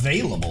who's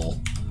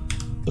available.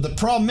 But the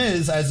problem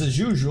is, as is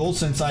usual,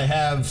 since I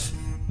have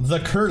the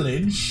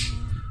courage,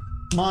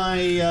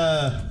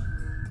 my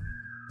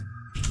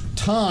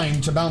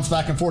time to bounce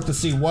back and forth to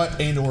see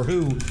what and or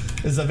who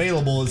is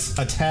available is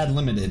a tad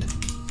limited.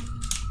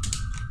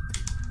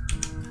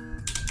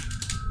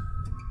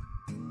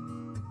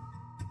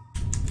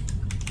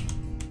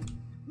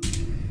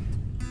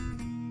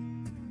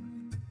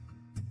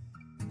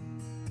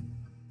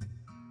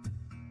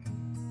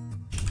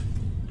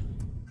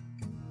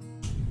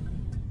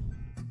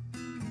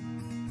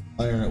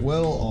 Fire at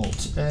will,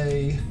 Alt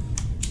A.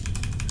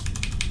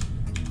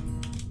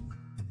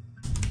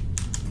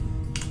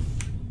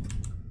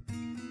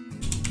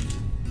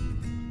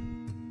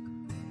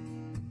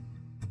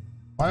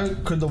 Why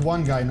could the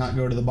one guy not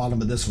go to the bottom,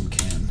 but this one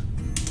can?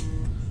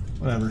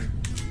 Whatever.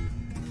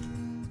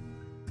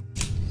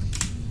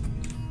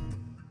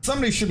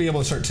 Somebody should be able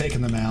to start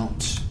taking them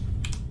out.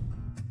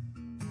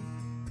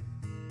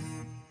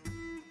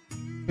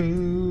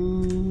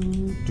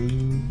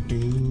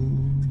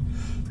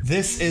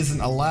 This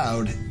isn't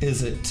allowed,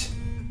 is it?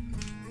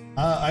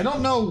 I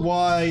don't know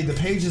why the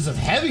pages of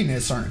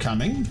heaviness aren't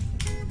coming.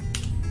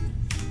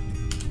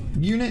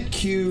 Unit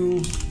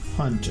Q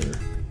Hunter.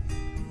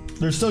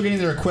 They're still getting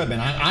their equipment.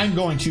 I'm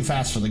going too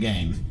fast for the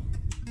game.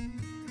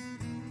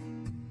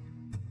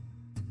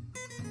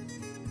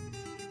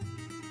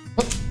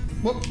 Whoop,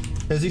 whoop.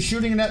 Is he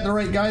shooting it at the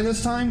right guy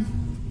this time?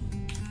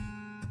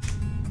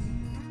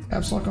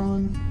 Caps lock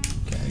on.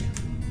 Okay.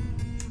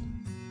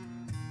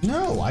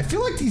 No, I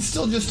feel like he's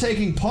still just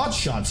taking pot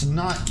shots and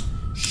not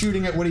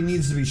shooting at what he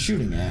needs to be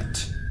shooting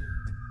at.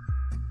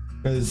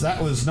 Because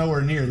that was nowhere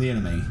near the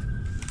enemy.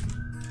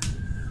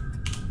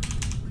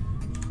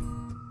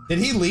 Did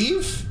he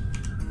leave?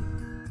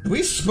 Did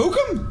we spook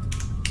him?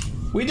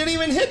 We didn't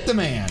even hit the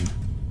man.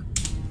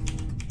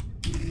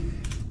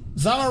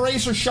 Zama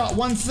Racer shot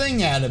one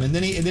thing at him and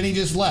then he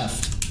just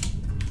left.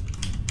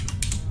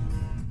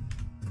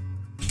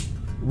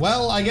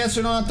 Well, I guess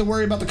we don't have to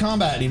worry about the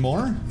combat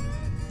anymore.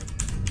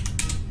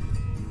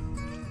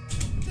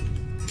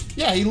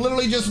 Yeah, he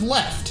literally just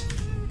left.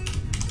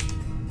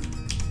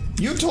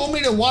 You told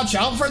me to watch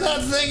out for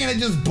that thing and it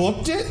just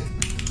booked it?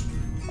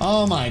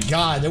 Oh my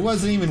god, it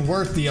wasn't even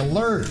worth the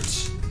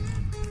alert.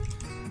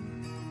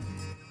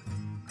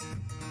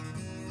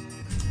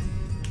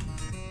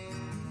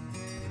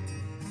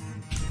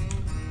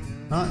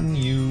 Not in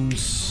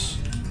use.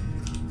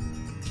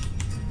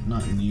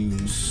 Not in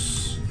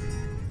use.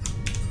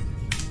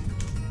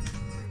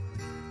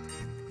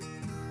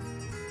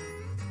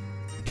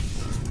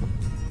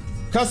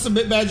 Custom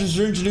bit badges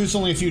were introduced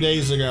only a few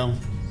days ago.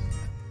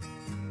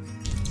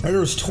 There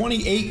was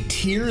 28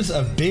 tiers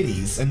of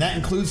biddies, and that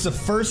includes the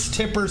first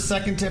tipper,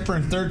 second tipper,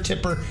 and third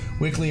tipper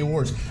weekly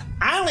awards.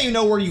 I don't even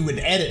know where you would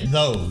edit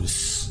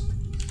those.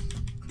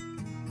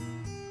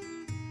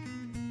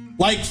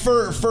 Like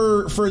for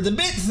the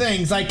bit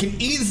things, I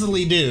can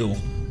easily do.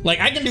 Like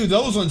I can do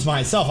those ones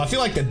myself. I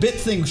feel like the bit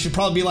thing should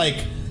probably be like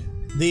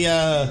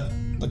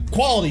the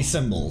quality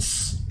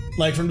symbols,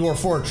 like from Dwarf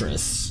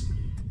Fortress.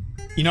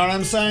 You know what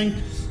I'm saying?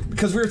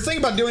 Because we were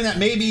thinking about doing that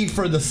maybe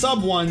for the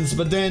sub ones,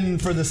 but then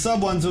for the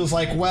sub ones it was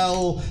like,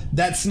 well,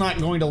 that's not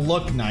going to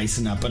look nice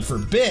enough. But for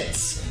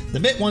bits, the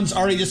bit ones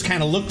already just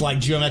kind of look like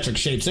geometric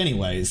shapes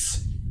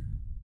anyways.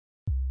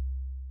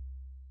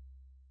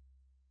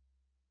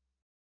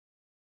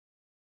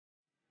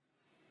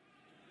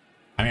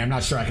 I mean, I'm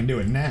not sure I can do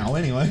it now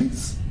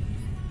anyways.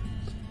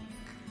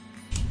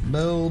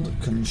 Build,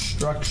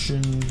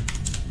 construction,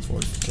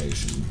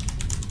 fortification.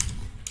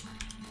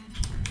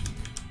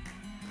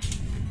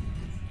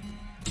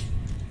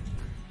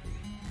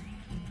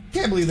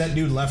 Can't believe that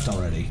dude left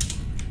already.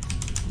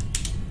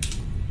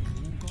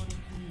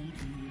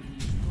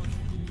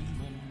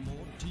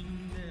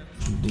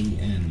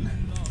 DN.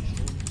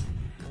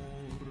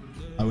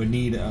 I would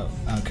need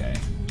okay.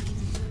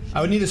 I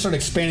would need to start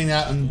expanding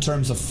that in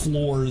terms of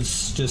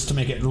floors just to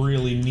make it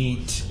really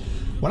neat.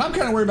 What I'm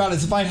kind of worried about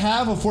is if I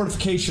have a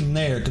fortification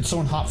there, could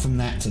someone hop from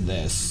that to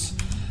this?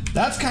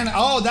 That's kind of,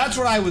 oh, that's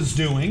what I was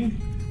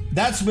doing.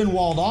 That's been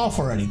walled off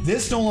already.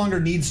 This no longer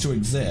needs to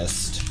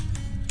exist.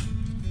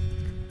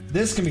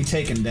 This can be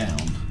taken down.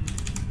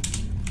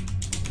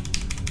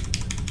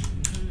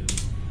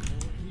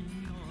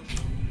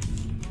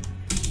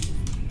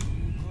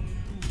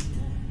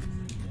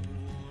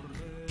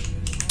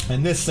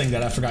 And this thing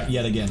that I forgot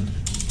yet again.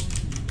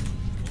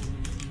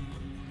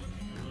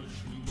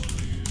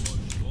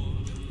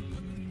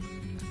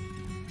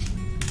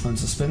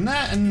 Unsuspend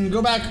that and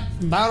go back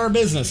about our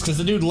business because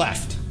the dude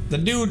left. The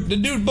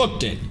dude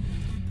booked it.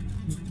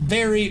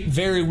 Very,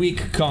 very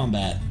weak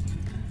combat.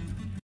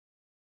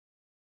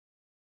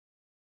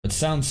 but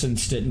Sound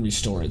Sense didn't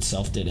restore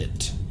itself, did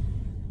it?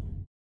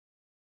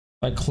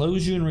 If I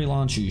close you and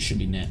relaunch you,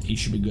 you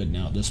should be good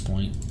now at this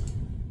point.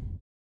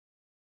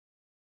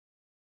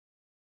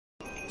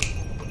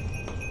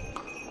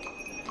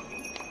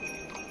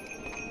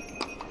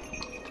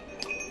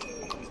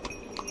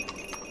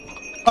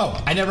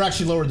 Oh, I never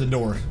actually lowered the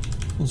door.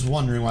 I was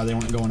wondering why they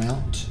weren't going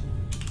out.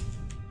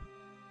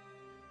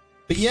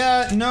 But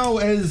yeah, no,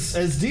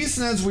 as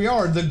decent as we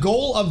are, the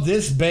goal of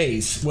this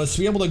base was to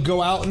be able to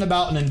go out and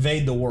about and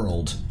invade the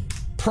world.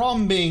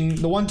 Problem being,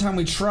 the one time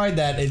we tried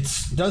that, it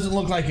doesn't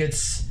look like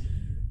it's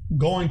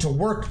going to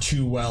work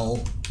too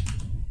well.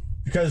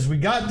 Because we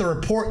got the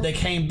report that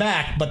came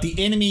back, but the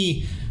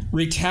enemy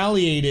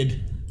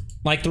retaliated.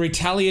 Like the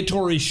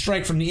retaliatory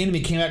strike from the enemy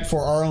came back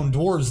before our own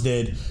dwarves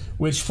did,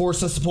 which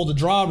forced us to pull the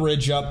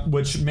drawbridge up,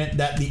 which meant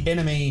that the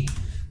enemy...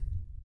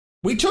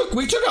 We took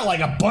out like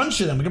a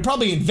bunch of them. We could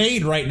probably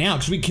invade right now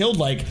because we killed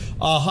like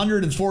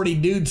 140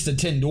 dudes to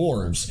 10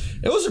 dwarves.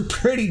 It was a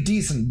pretty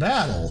decent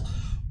battle,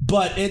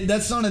 but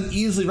that's not an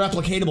easily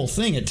replicatable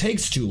thing. It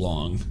takes too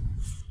long.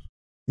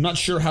 I'm not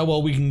sure how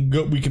well we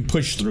can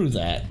push through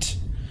that.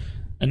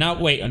 And now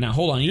wait, now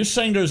hold on. You're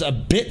saying there's a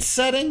bit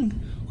setting?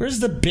 Where's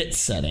the bit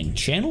setting?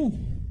 Channel?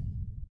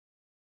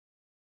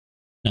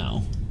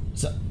 No.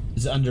 Is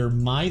it under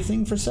my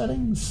thing for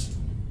settings?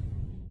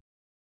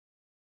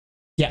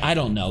 Yeah, I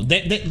don't know. They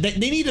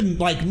need to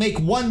like make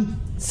one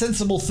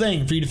sensible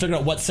thing for you to figure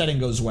out what setting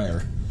goes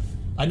where.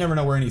 I never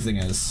know where anything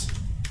is.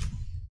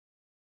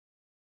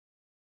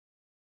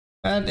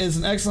 That is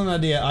an excellent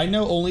idea. I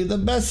know only the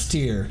best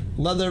tier.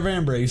 Leather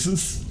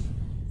vambraces.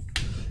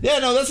 Yeah,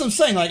 no, that's what I'm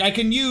saying. Like I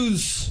can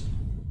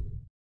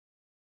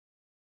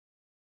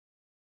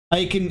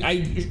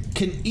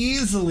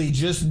easily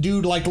just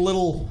do like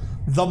little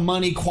the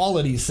money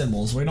quality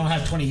symbols. We don't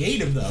have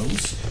 28 of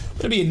those.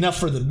 It'd be enough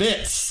for the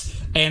bits.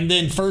 And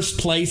then first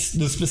place,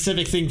 the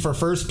specific thing for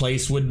first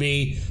place would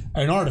be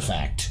an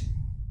artifact.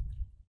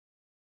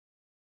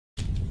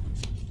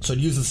 So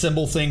use the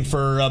symbol thing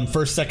for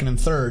first, second, and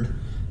third.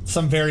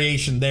 Some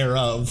variation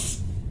thereof.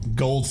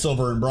 Gold,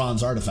 silver, and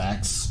bronze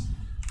artifacts.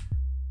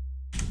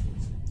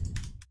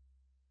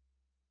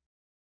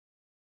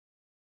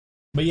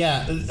 But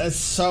yeah,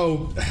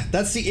 so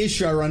that's the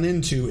issue I run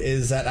into,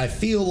 is that I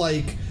feel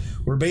like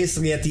we're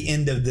basically at the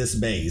end of this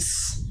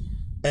base.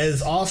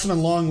 As awesome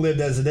and long-lived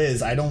as it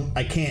is, I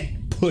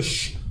can't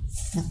push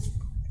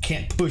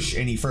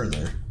any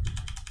further.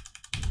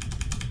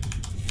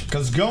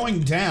 Because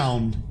going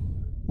down,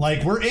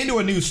 like, we're into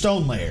a new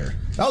stone layer.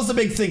 That was the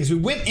big thing, is we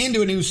went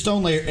into a new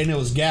stone layer and it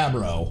was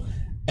Gabbro,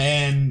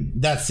 and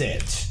that's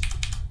it.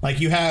 Like,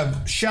 you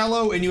have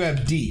shallow and you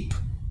have deep.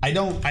 I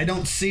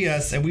don't see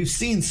us, and we've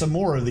seen some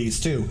more of these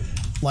too.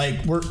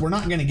 Like, we're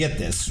not gonna get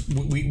this.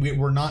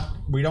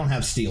 We don't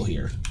have steel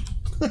here.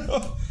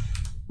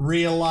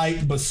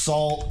 Rhyolite,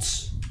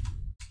 basalt.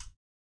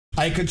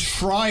 I could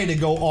try to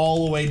go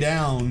all the way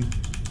down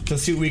to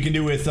see what we can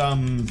do with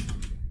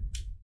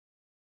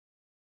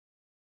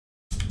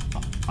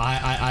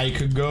I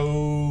could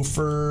go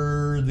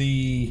for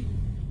the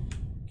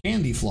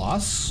candy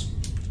floss.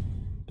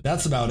 But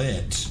that's about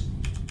it.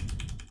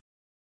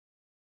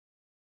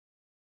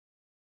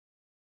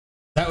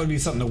 That would be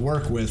something to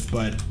work with,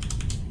 but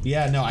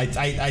yeah, no,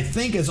 I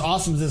think as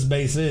awesome as this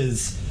base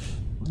is,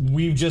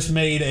 we've just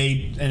made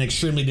an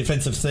extremely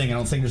defensive thing. I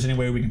don't think there's any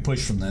way we can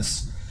push from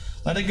this.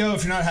 Let it go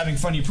if you're not having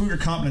fun. You prove your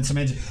competence.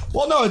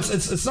 Well, no,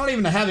 it's not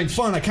even having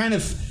fun.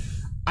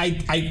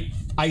 I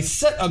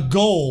set a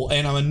goal,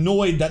 and I'm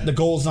annoyed that the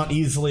goal is not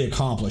easily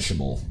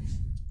accomplishable.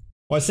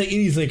 Well, I say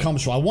easily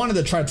accomplishable. I wanted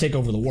to try to take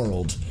over the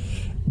world,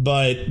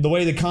 but the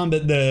way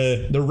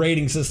the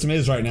rating system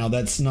is right now,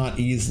 that's not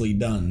easily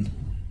done.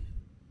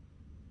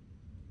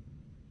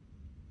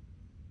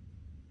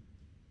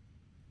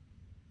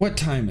 What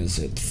time is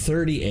it?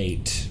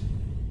 38.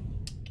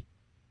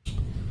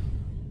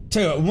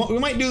 Tell you what, we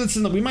might do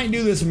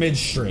this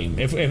midstream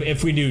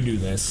if we do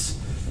this,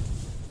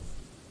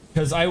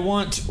 because I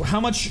want how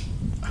much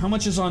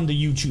is on the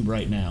YouTube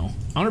right now?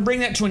 I want to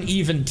bring that to an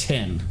even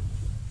 10.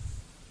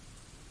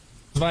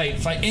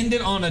 If I end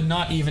it on a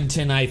not even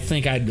 10, I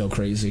think I'd go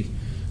crazy.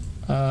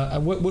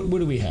 What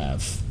do we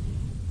have?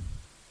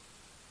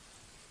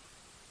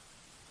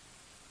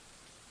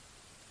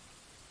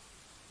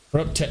 We're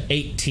up to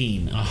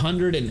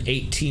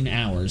 118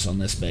 hours on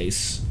this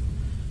base.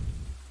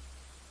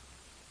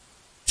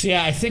 So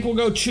yeah, I think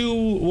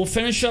we'll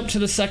finish up to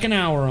the second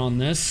hour on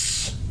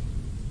this.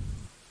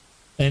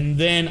 And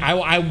then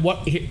I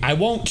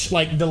won't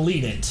like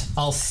delete it.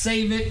 I'll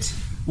save it.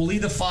 We'll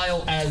leave the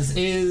file as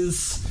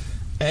is.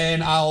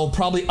 And I'll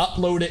probably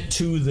upload it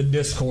to the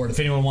Discord if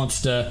anyone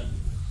wants to.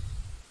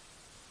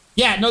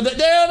 Yeah, no, that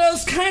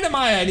was kind of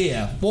my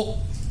idea.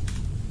 Well,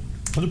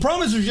 the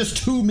problem is there's just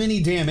too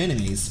many damn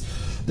enemies.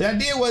 The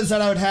idea was that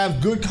I would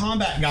have good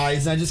combat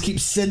guys and I just keep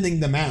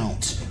sending them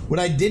out. What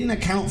I didn't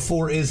account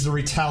for is the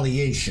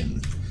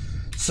retaliation.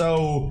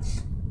 So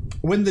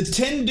when the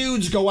 10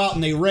 dudes go out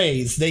and they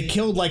raise, they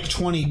killed like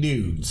 20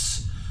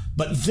 dudes.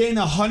 But then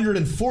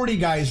 140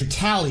 guys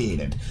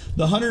retaliated.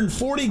 The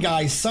 140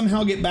 guys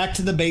somehow get back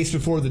to the base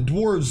before the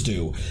dwarves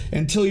do.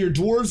 Until your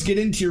dwarves get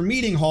into your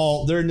meeting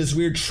hall, they're in this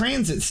weird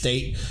transit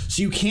state,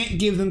 so you can't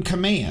give them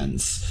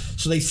commands.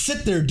 So they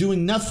sit there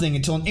doing nothing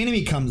until an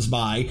enemy comes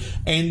by,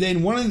 and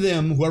then one of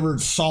them, whoever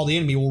saw the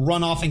enemy, will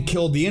run off and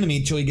kill the enemy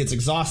until he gets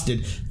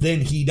exhausted.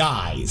 Then he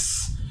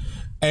dies.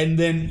 And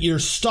then you're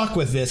stuck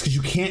with this because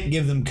you can't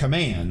give them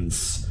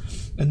commands.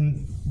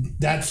 And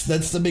that's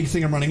the big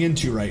thing I'm running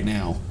into right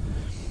now.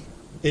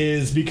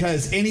 Is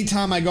because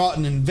anytime I go out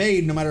and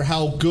invade, no matter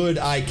how good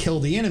I kill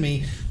the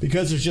enemy,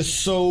 because there's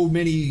just so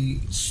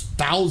many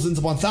thousands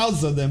upon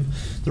thousands of them,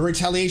 the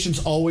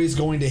retaliation's always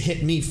going to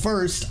hit me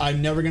first.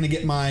 I'm never going to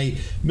get my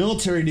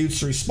military dudes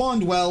to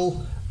respond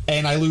well,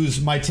 and I lose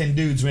my 10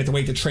 dudes. We have to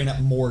wait to train up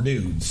more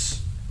dudes.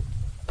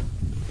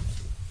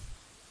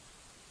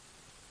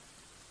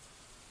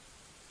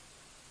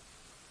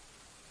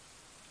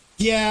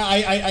 Yeah,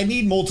 I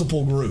need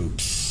multiple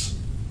groups.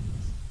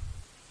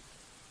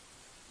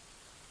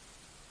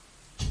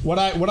 What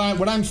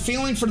I'm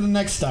feeling for the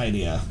next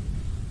idea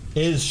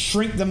is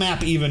shrink the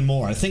map even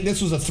more. I think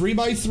this was a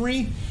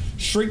 3x3.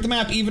 Shrink the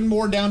map even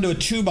more down to a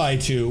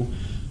 2x2,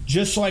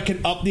 just so I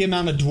can up the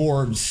amount of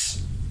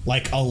dwarves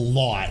like a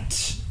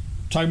lot.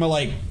 I'm talking about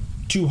like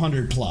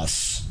 200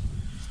 plus.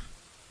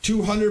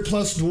 200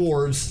 plus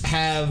dwarves,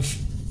 have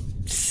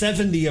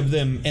 70 of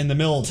them in the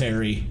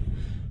military,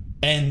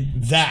 and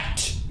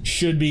that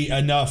should be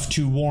enough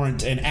to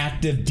warrant an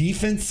active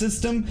defense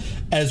system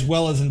as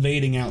well as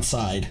invading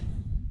outside.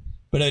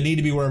 But I need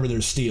to be wherever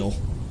there's steel.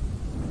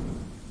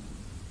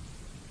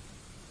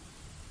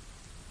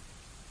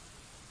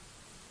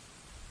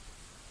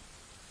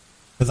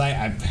 Because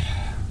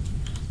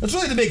that's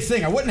really the big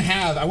thing. I wouldn't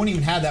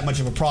even have that much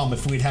of a problem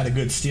if we'd had a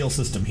good steel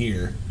system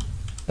here.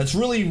 That's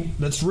really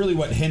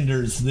what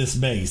hinders this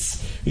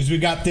base, is we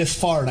got this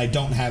far and I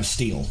don't have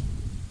steel.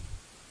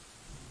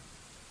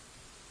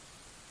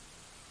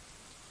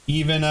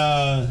 Even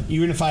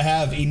if I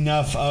have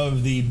enough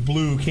of the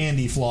blue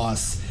candy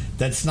floss,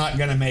 that's not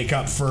going to make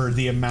up for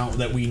the amount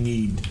that we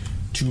need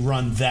to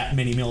run that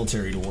many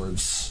military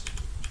dwarves.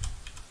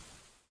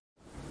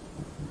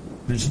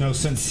 There's no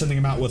sense sending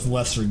them out with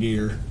lesser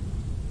gear.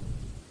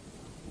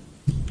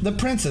 The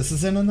princess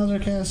is in another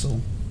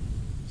castle.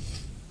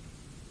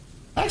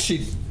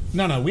 Actually,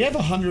 no. We have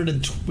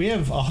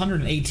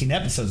 118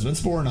 episodes, but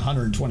it's more than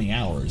 120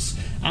 hours.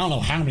 I don't know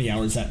how many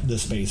hours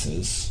this base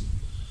is.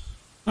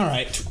 All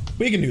right,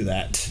 we can do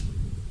that.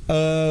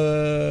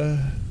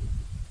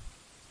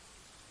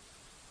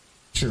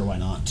 Sure, why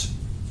not?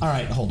 All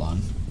right, hold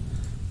on.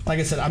 Like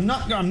I said, I'm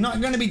not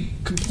going to be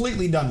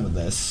completely done with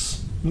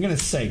this. I'm going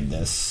to save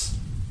this.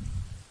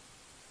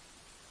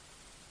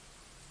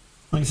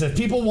 Like I said, if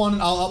people want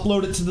it, I'll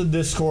upload it to the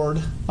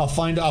Discord. I'll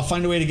find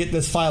a way to get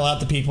this file out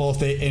to people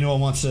if anyone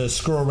wants to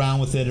screw around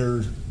with it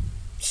or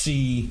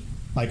see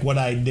like what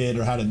I did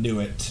or how to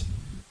do it.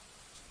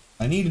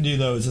 I need to do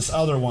those. This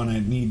other one I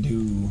need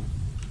to...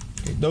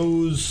 Okay,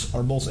 those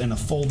are both in a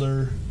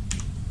folder.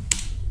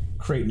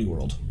 Create new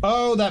world.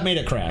 Oh, that made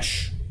it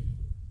crash.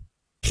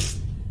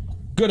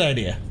 Good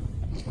idea.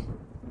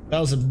 That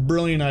was a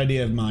brilliant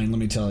idea of mine, let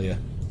me tell you.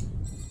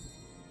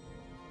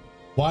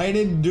 Why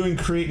did doing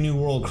create new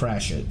world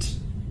crash it?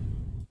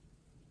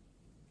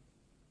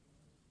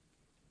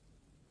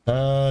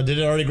 Did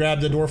it already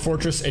grab the dwarf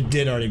fortress? It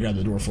did already grab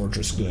the dwarf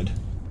fortress. Good.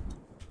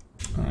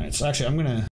 Alright, so actually I'm gonna...